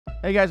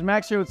Hey guys,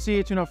 Max here with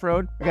CAtuned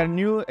Off-Road. I got a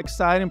new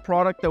exciting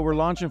product that we're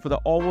launching for the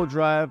all-wheel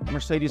drive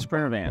Mercedes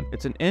Sprinter Van.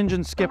 It's an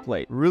engine skip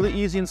plate. Really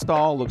easy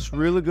install, looks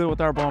really good with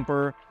our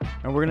bumper,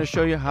 and we're gonna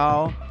show you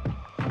how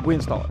we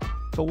install it.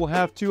 So we'll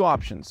have two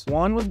options.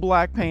 One with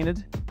black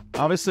painted.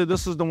 Obviously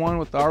this is the one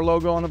with our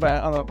logo on the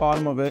back, on the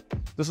bottom of it.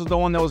 This is the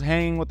one that was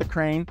hanging with the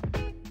crane.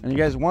 And you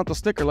guys want the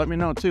sticker, let me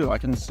know too. I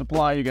can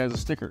supply you guys a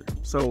sticker.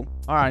 So,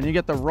 all right, and you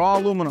get the raw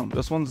aluminum.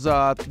 This one's,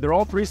 they're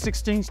all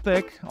 3/16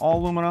 thick, all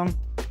aluminum.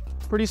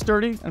 Pretty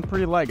sturdy and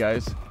pretty light,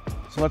 guys.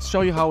 So let's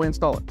show you how we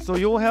install it. So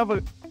you'll have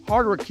a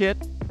hardware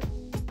kit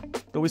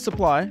that we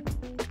supply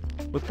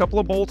with a couple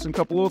of bolts and a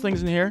couple little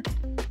things in here.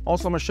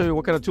 Also, I'm gonna show you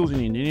what kind of tools you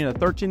need. You need a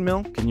 13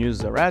 mil, you can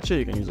use a ratchet,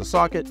 you can use a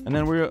socket. And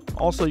then you're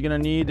gonna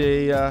need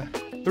a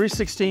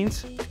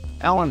 3/16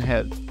 Allen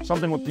head.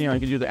 Something with, you can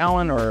do the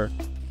Allen or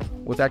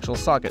with actual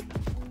socket.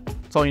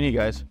 That's all you need,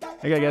 guys.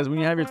 Okay, guys, when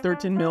you have your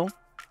 13 mil,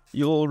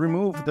 you'll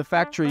remove the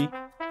factory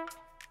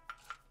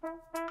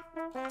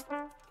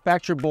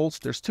bolts.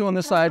 There's two on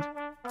this side,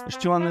 there's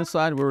two on this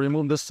side. We'll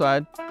remove this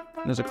side,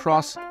 and there's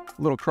a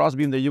little cross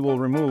beam that you will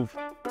remove.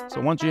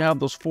 So once you have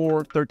those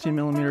four 13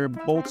 millimeter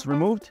bolts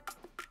removed,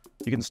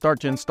 you can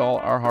start to install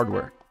our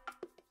hardware.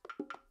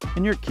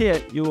 In your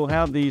kit, you will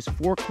have these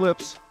four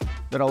clips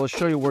that I'll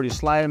show you where you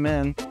slide them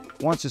in.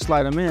 Once you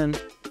slide them in,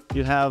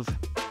 you have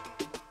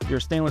your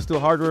stainless steel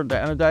hardware, the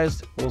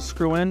anodized, will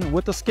screw in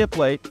with the skip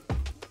plate,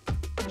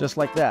 just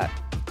like that.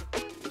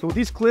 So with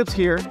these clips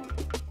here,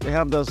 they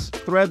have those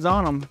threads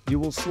on them. You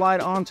will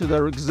slide onto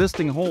the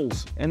existing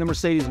holes in the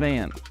Mercedes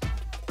van,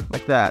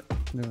 like that.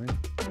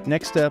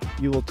 Next step,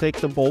 you will take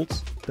the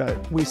bolts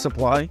that we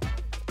supply.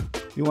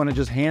 You want to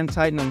just hand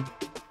tighten them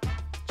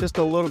just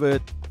a little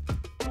bit.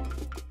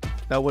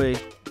 That way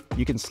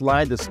you can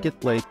slide the skid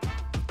plate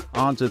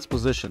onto its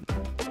position.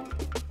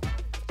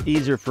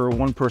 Easier for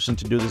one person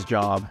to do this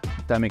job,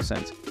 if that makes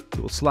sense.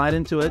 You will slide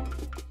into it,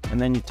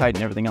 and then you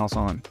tighten everything else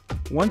on.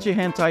 Once you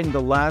hand tighten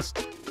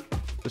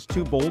there's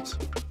two bolts.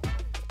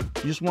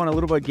 You just want a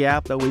little bit of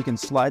gap, that way you can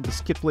slide the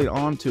skid plate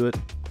onto it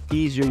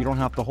easier. You don't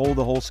have to hold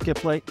the whole skid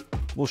plate.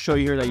 We'll show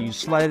you here that you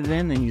slide it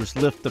in and you just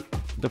lift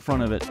the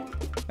front of it.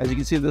 As you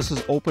can see, this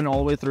is open all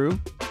the way through.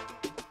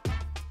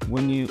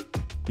 When you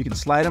can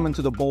slide them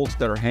into the bolts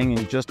that are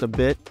hanging just a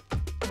bit.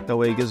 That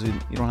way it gives you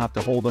don't have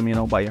to hold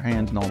them, by your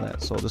hands and all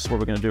that. So this is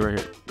what we're gonna do right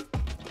here.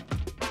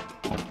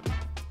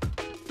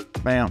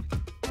 Bam.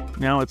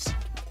 Now it's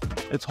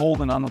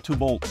holding on the two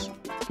bolts.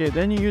 Okay,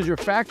 then you use your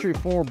factory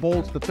 4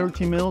 bolts, the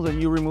 13 mils that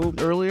you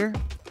removed earlier.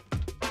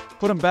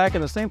 Put them back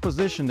in the same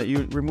position that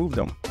you removed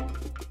them.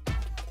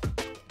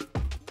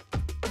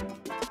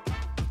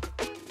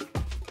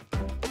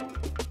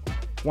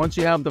 Once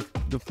you have the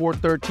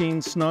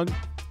 413 snug,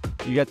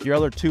 you got your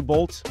other 2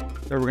 bolts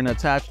that we're going to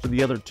attach to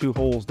the other 2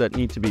 holes that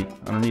need to be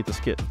underneath the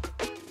skid.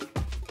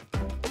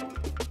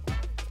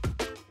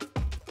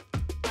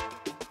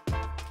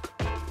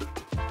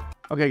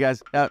 Okay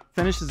guys, that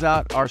finishes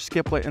out our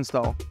skid plate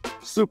install.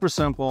 Super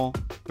simple.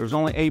 There's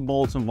only 8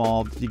 bolts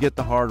involved. You get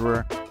the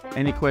hardware.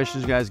 Any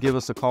questions, guys, give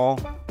us a call.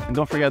 And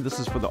don't forget, this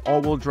is for the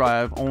all-wheel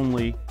drive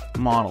only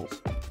models.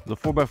 The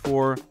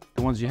 4x4,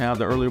 the ones you have,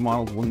 the earlier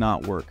models will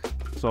not work.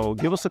 So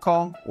give us a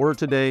call, order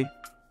today.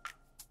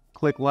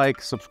 Click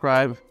like,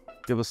 subscribe,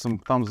 give us some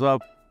thumbs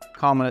up,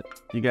 comment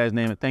it, you guys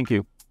name it. Thank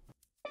you.